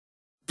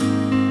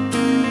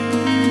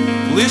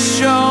Please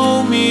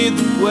show me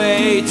the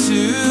way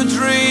to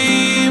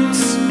dreams.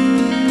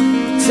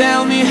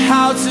 Tell me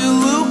how to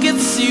look at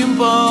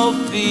simple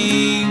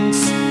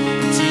things.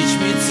 Teach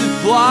me to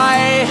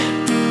fly,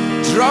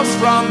 drops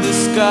from the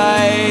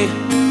sky.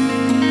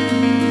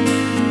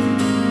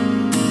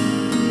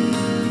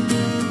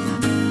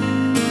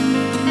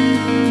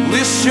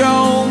 Please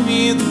show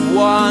me the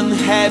one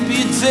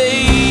happy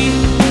day.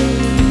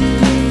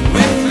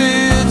 We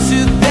flew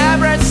to the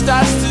bright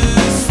stars to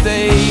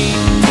stay.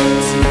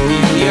 To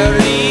feel your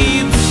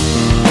lips,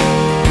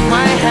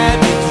 my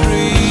happy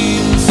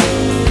dreams.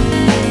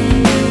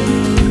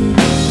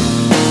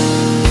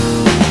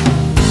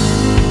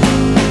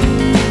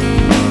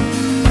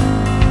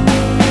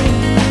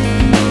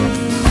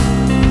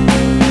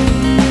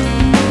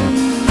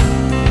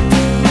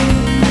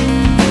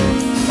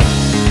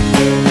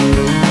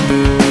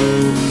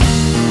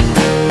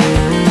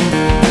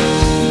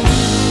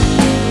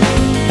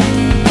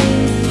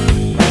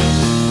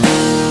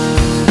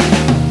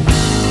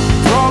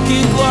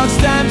 Broken clocks